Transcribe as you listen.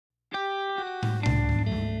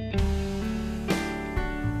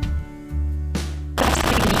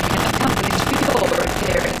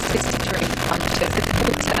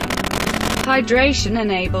hydration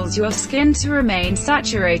enables your skin to remain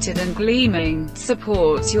saturated and gleaming,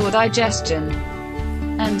 supports your digestion,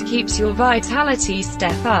 and keeps your vitality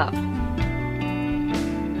step up.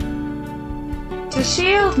 To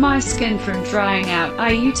shield my skin from drying out, I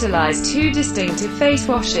utilize two distinctive face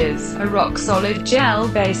washes, a rock-solid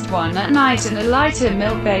gel-based one at night and a lighter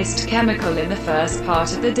milk-based chemical in the first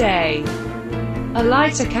part of the day. A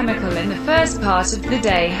lighter chemical in the first part of the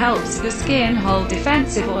day helps the skin hold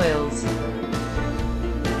defensive oils.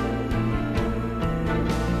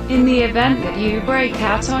 In the event that you break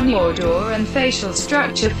out on your jaw and facial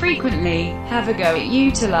structure frequently, have a go at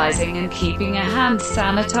utilizing and keeping a hand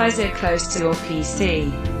sanitizer close to your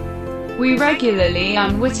PC. We regularly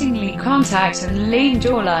unwittingly contact and lean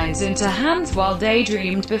jawlines into hands while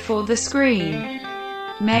daydreamed before the screen,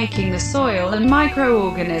 making the soil and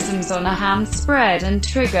microorganisms on a hand spread and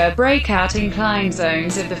trigger breakout inclined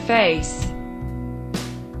zones of the face.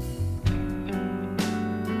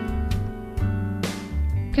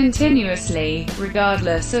 Continuously,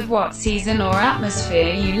 regardless of what season or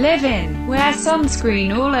atmosphere you live in. Wear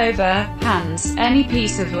sunscreen all over, hands, any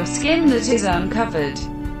piece of your skin that is uncovered.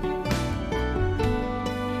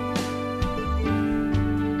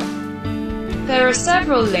 There are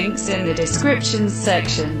several links in the description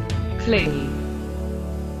section. Click.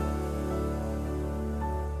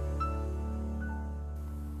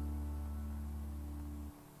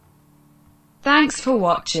 Thanks for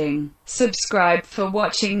watching. Subscribe for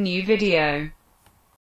watching new video.